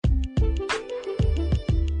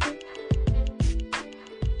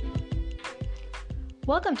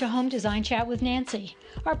Welcome to Home Design Chat with Nancy.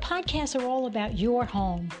 Our podcasts are all about your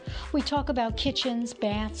home. We talk about kitchens,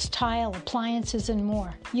 baths, tile, appliances, and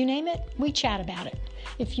more. You name it, we chat about it.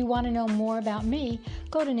 If you want to know more about me,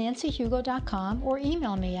 go to nancyhugo.com or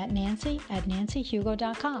email me at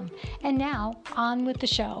nancy@nancyhugo.com. And now, on with the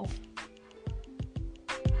show.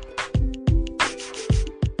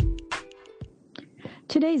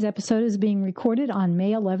 Today's episode is being recorded on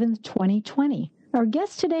May 11th, 2020. Our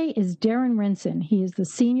guest today is Darren Renson. He is the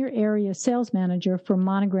Senior Area Sales Manager for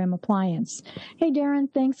Monogram Appliance. Hey,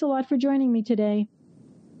 Darren, thanks a lot for joining me today.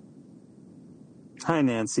 Hi,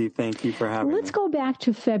 Nancy. Thank you for having me. Let's go back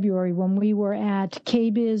to February when we were at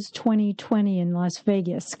KBIS 2020 in Las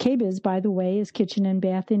Vegas. KBIS, by the way, is Kitchen and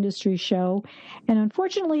Bath Industry Show. And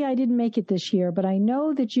unfortunately, I didn't make it this year, but I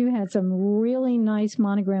know that you had some really nice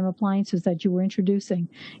Monogram appliances that you were introducing.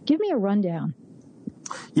 Give me a rundown.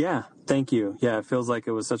 Yeah, thank you. Yeah, it feels like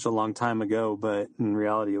it was such a long time ago, but in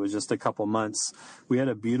reality, it was just a couple months. We had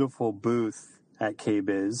a beautiful booth at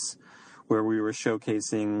KBIS where we were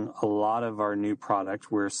showcasing a lot of our new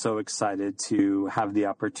product. We're so excited to have the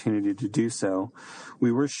opportunity to do so.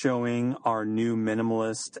 We were showing our new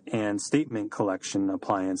Minimalist and Statement Collection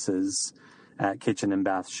appliances at Kitchen and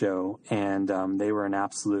Bath Show, and they were an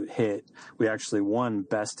absolute hit. We actually won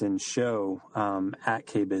Best in Show at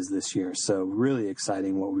KBIS this year, so really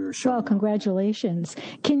exciting what we were showing. Well, congratulations.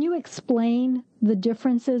 Can you explain the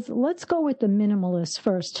differences? Let's go with the Minimalist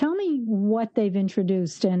first. Tell me what they've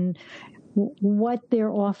introduced and what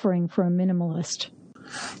they're offering for a minimalist.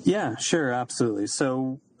 Yeah, sure, absolutely.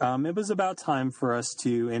 So it was about time for us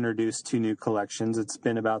to introduce two new collections. It's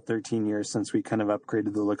been about 13 years since we kind of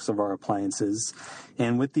upgraded the looks of our appliances.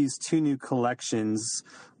 And with these two new collections,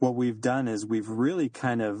 what we've done is we've really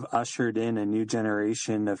kind of ushered in a new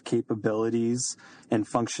generation of capabilities and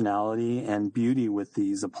functionality and beauty with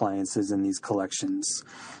these appliances and these collections.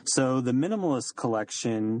 So the Minimalist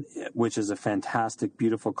collection, which is a fantastic,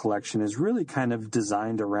 beautiful collection, is really kind of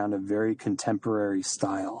designed around a very contemporary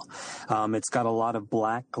style. It's got a lot of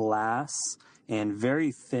black glass and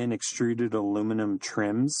very thin extruded aluminum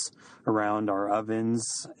trims around our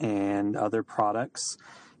ovens and other products.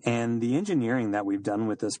 And the engineering that we've done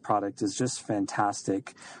with this product is just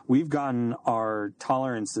fantastic. We've gotten our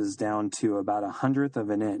tolerances down to about 1/100th of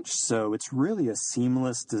an inch. So it's really a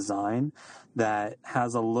seamless design that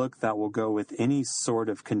has a look that will go with any sort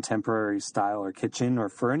of contemporary style or kitchen, or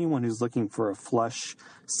for anyone who's looking for a flush,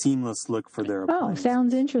 seamless look for their appliance. Oh,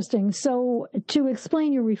 sounds interesting. So to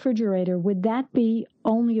explain your refrigerator, would that be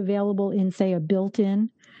only available in, say, a built-in?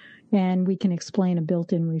 And we can explain a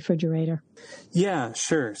built-in refrigerator. Yeah,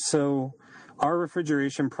 sure. So our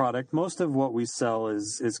refrigeration product, most of what we sell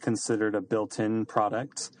is considered a built-in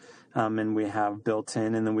product. And we have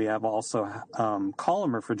built-in, and then we have also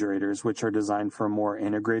column refrigerators, which are designed for a more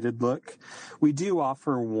integrated look. We do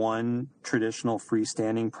offer one traditional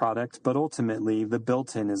freestanding product, but ultimately the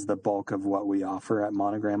built-in is the bulk of what we offer at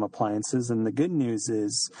Monogram Appliances. And the good news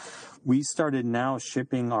is we started now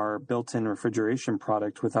shipping our built-in refrigeration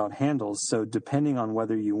product without handles. So depending on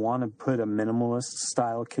whether you want to put a minimalist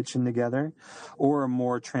style kitchen together or a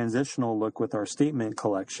more transitional look with our Statement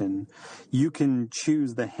Collection, you can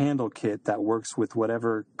choose the handle kit that works with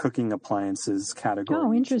whatever cooking appliances category.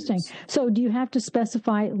 Oh, interesting. So do you have to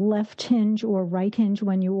specify left hinge or right hinge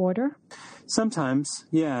when you order? Sometimes,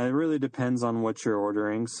 yeah, it really depends on what you're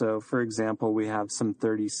ordering. So, for example, we have some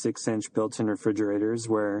 36-inch built-in refrigerators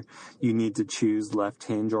where you need to choose left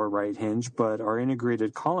hinge or right hinge, but our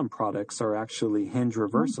integrated column products are actually hinge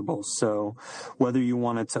reversible. So whether you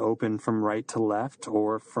want it to open from right to left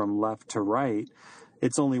or from left to right,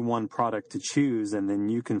 it's only one product to choose, and then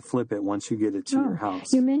you can flip it once you get it to your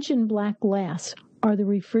house. You mentioned black glass. Are the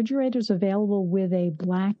refrigerators available with a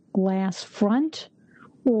black glass front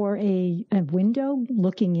or a window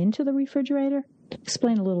looking into the refrigerator?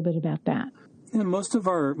 Explain a little bit about that. Yeah, most of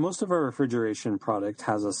our refrigeration product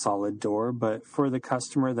has a solid door, but for the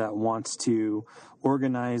customer that wants to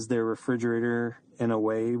organize their refrigerator in a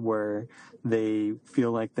way where they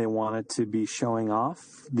feel like they want it to be showing off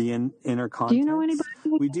the inner contents. Do you know anybody?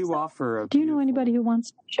 We do offer. Do you know anybody who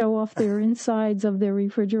wants to show off their insides of their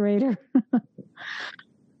refrigerator?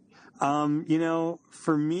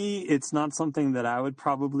 For me, it's not something that I would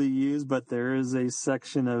probably use, but there is a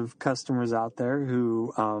section of customers out there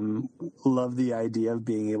who love the idea of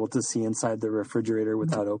being able to see inside the refrigerator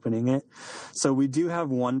without opening it. So we do have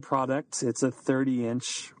one product. It's a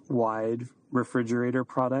 30-inch wide refrigerator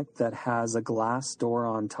product that has a glass door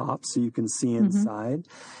on top so you can see inside.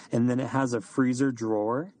 And then it has a freezer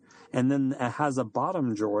drawer. And then it has a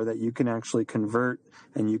bottom drawer that you can actually convert,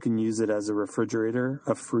 and you can use it as a refrigerator,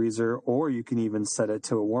 a freezer, or you can even set it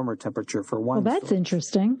to a warmer temperature for wine. Well, that's storage.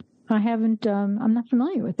 Interesting. I'm not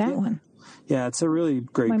familiar with that one. Yeah, it's a really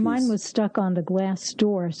great My piece. mind was stuck on the glass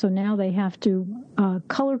door, so now they have to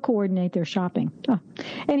color coordinate their shopping. Oh.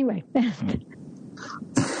 Anyway,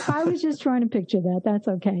 I was just trying to picture that. That's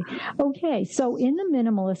okay. Okay, so in the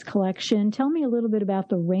Minimalist collection, tell me a little bit about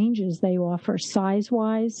the ranges they offer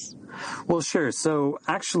size-wise. Well, sure. So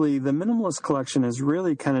actually, the Minimalist collection is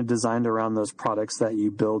really kind of designed around those products that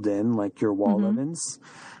you build in, like your wall ovens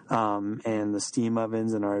and the steam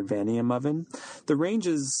ovens and our Advanium oven. The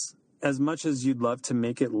ranges, as much as you'd love to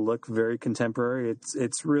make it look very contemporary,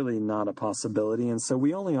 it's really not a possibility. And so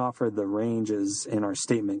we only offer the ranges in our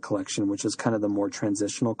Statement collection, which is kind of the more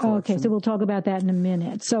transitional collection. Okay, so we'll talk about that in a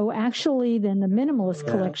minute. So actually, then the Minimalist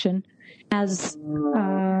collection has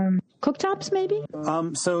cooktops, maybe?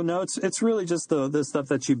 So no, it's really just the stuff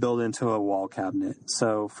that you build into a wall cabinet.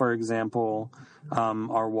 So, for example,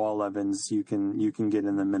 our wall ovens you can get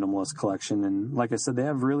in the Minimalist collection, and like I said, they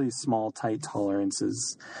have really small, tight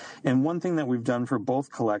tolerances. And one thing that we've done for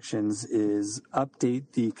both collections is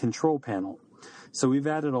update the control panel. So we've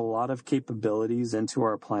added a lot of capabilities into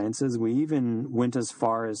our appliances. We even went as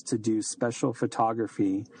far as to do special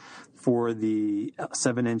photography for the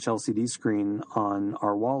 7-inch LCD screen on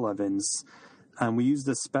our wall ovens. We used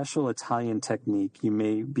a special Italian technique. You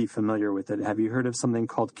may be familiar with it. Have you heard of something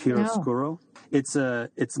called chiaroscuro? It's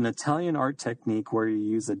an Italian art technique where you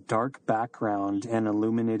use a dark background and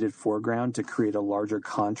illuminated foreground to create a larger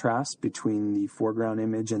contrast between the foreground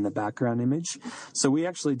image and the background image. So we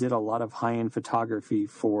actually did a lot of high-end photography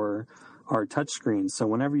for our touchscreen. So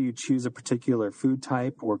whenever you choose a particular food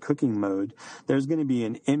type or cooking mode, there's going to be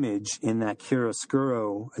an image in that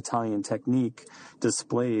chiaroscuro Italian technique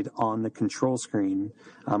displayed on the control screen,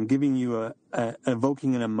 giving you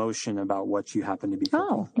evoking an emotion about what you happen to be cooking.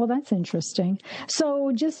 Oh, well, that's interesting.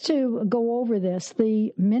 So just to go over this,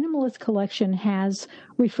 the Minimalist collection has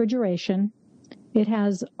refrigeration. It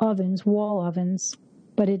has ovens, wall ovens,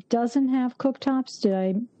 but it doesn't have cooktops. Did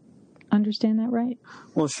I understand that right?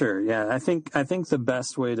 Well, sure. Yeah, I think the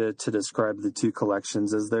best way to describe the two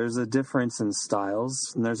collections is there's a difference in styles,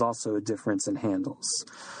 and there's also a difference in handles.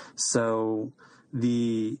 So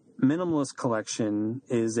the Minimalist collection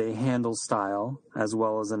is a handle style as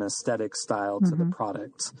well as an aesthetic style to the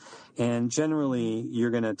product. And generally,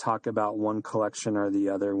 you're going to talk about one collection or the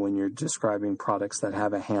other when you're describing products that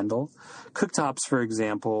have a handle. Cooktops, for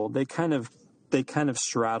example, they kind of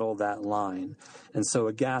straddle that line. And so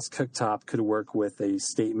a gas cooktop could work with a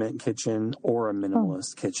Statement kitchen or a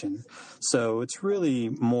Minimalist kitchen. So it's really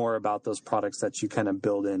more about those products that you kind of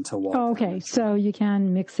build into wall. Oh, okay, so you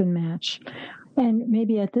can mix and match. And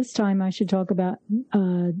maybe at this time I should talk about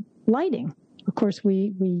lighting. Of course,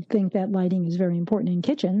 we think that lighting is very important in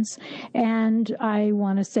kitchens. And I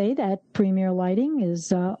want to say that Premier Lighting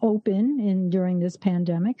is open during this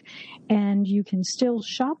pandemic, and you can still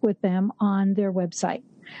shop with them on their website.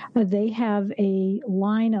 They have a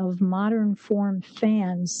line of modern form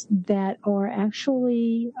fans that are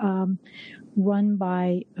actually run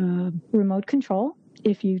by remote control,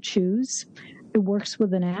 if you choose. It works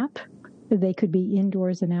with an app. They could be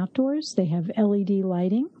indoors and outdoors. They have LED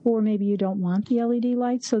lighting, or maybe you don't want the LED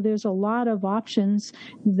lights. So there's a lot of options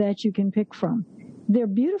that you can pick from. They're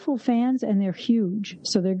beautiful fans, and they're huge.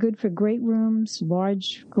 So they're good for great rooms,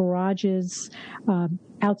 large garages,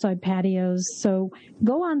 outside patios. So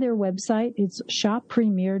go on their website. It's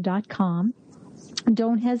shoppremier.com.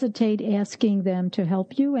 Don't hesitate asking them to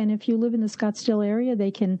help you. And if you live in the Scottsdale area,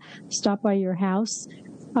 they can stop by your house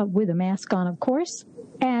with a mask on, of course.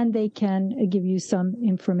 And they can give you some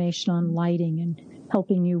information on lighting and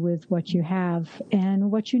helping you with what you have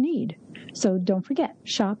and what you need. So don't forget,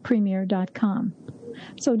 shoppremier.com.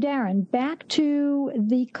 So Darren, back to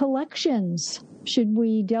the collections. Should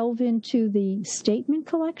we delve into the Statement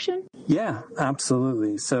collection? Yeah,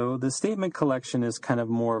 absolutely. So the Statement collection is kind of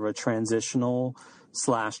more of a transitional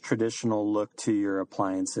 / traditional look to your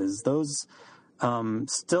appliances. Those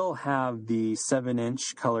still have the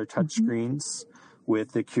 7-inch color touchscreens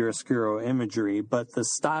with the chiaroscuro imagery, but the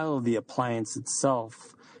style of the appliance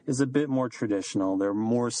itself is a bit more traditional. They're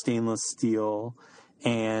more stainless steel,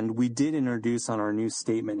 And we did introduce on our new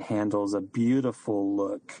statement handles a beautiful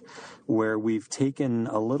look where we've taken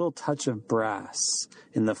a little touch of brass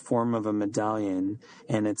in the form of a medallion,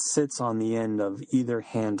 and it sits on the end of either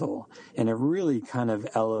handle, and it really kind of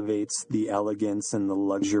elevates the elegance and the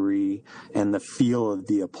luxury and the feel of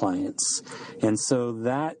the appliance. And so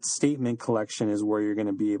that statement collection is where you're going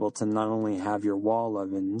to be able to not only have your wall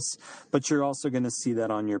ovens, but you're also going to see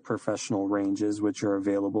that on your professional ranges, which are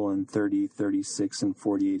available in 30, 36, and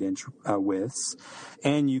 48-inch widths.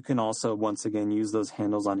 And you can also, once again, use those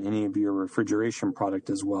handles on any of your refrigeration product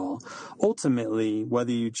as well. Ultimately,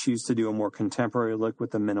 whether you choose to do a more contemporary look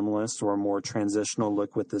with the minimalist or a more transitional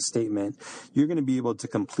look with the statement, you're going to be able to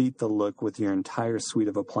complete the look with your entire suite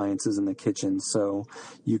of appliances in the kitchen. So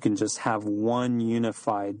you can just have one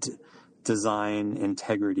unified design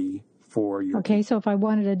integrity for your Okay, so if I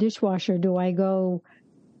wanted a dishwasher, do I go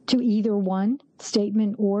to either one,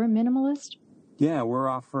 statement or minimalist? Yeah, we're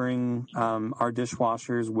offering our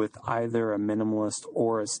dishwashers with either a minimalist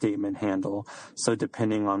or a statement handle. So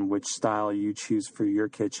depending on which style you choose for your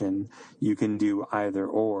kitchen, you can do either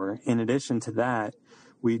or. In addition to that,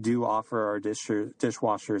 we do offer our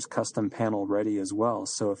dishwashers custom panel ready as well.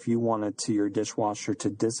 So if you wanted your dishwasher to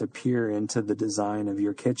disappear into the design of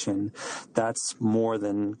your kitchen, that's more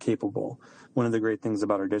than capable. One of the great things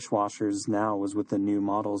about our dishwashers now is with the new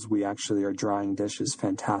models, we actually are drying dishes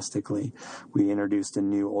fantastically. We introduced a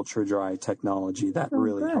new ultra dry technology that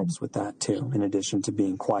really helps with that too, in addition to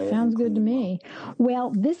being quiet. Sounds good to me.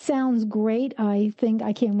 Well, this sounds great. I think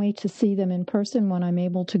I can't wait to see them in person when I'm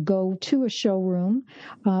able to go to a showroom,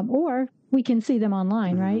 or we can see them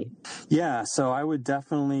online, right? Yeah, so I would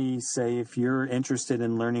definitely say if you're interested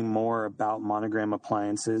in learning more about Monogram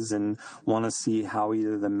appliances and want to see how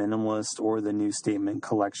either the minimalist or the new statement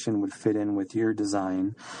collection would fit in with your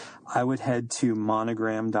design, I would head to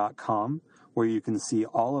monogram.com, where you can see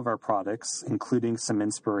all of our products, including some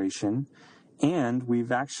inspiration. And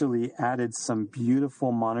we've actually added some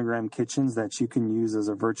beautiful Monogram kitchens that you can use as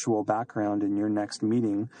a virtual background in your next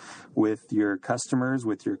meeting with your customers,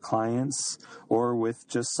 with your clients, or with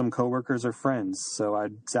just some coworkers or friends. So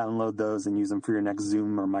I'd download those and use them for your next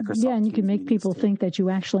Zoom or Microsoft. Yeah, and you can make people think that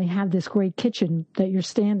you actually have this great kitchen that you're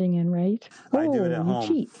standing in, right? I do it at home.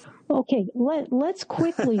 Cheat. Okay, let's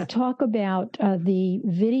quickly talk about the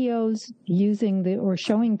videos using or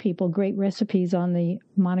showing people great recipes on the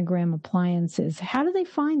Monogram appliances. How do they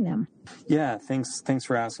find them? Yeah, thanks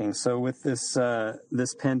for asking. So with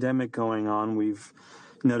this pandemic going on, we've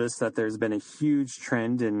noticed that there's been a huge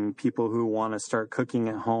trend in people who want to start cooking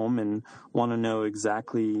at home and want to know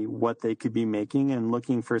exactly what they could be making and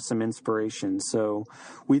looking for some inspiration. So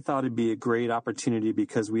we thought it'd be a great opportunity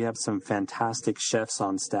because we have some fantastic chefs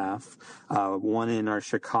on staff, one in our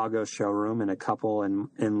Chicago showroom and a couple in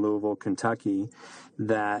Louisville, Kentucky,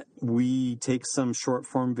 that we take some short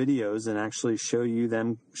form videos and actually show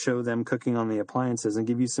them cooking on the appliances and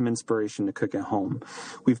give you some inspiration to cook at home.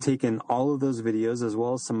 We've taken all of those videos as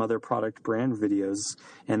well as some other product brand videos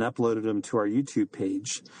and uploaded them to our YouTube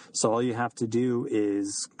page. So all you have to do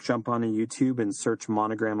is jump onto YouTube and search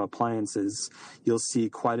Monogram appliances. You'll see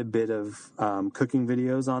quite a bit of cooking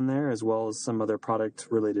videos on there as well as some other product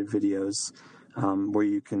related videos. Where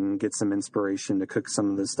you can get some inspiration to cook some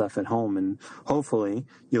of this stuff at home, and hopefully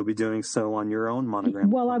you'll be doing so on your own Monogram.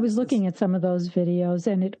 Well, I was looking at some of those videos,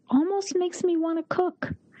 and it almost makes me want to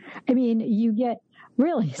cook. I mean,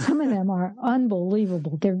 some of them are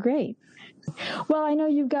unbelievable. They're great. Well, I know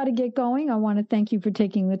you've got to get going. I want to thank you for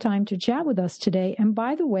taking the time to chat with us today. And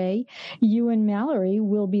by the way, you and Mallory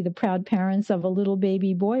will be the proud parents of a little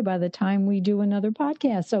baby boy by the time we do another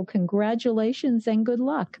podcast. So congratulations and good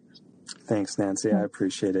luck. Thanks, Nancy. I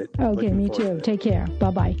appreciate it. Okay, me too. Take care.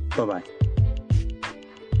 Bye-bye. Bye-bye.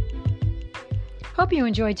 Hope you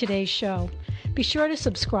enjoyed today's show. Be sure to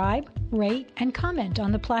subscribe, rate, and comment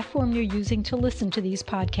on the platform you're using to listen to these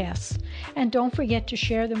podcasts. And don't forget to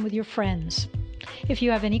share them with your friends. If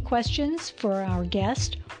you have any questions for our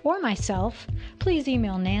guest or myself, please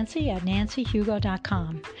email Nancy at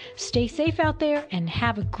nancyhugo.com. Stay safe out there and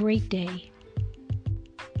have a great day.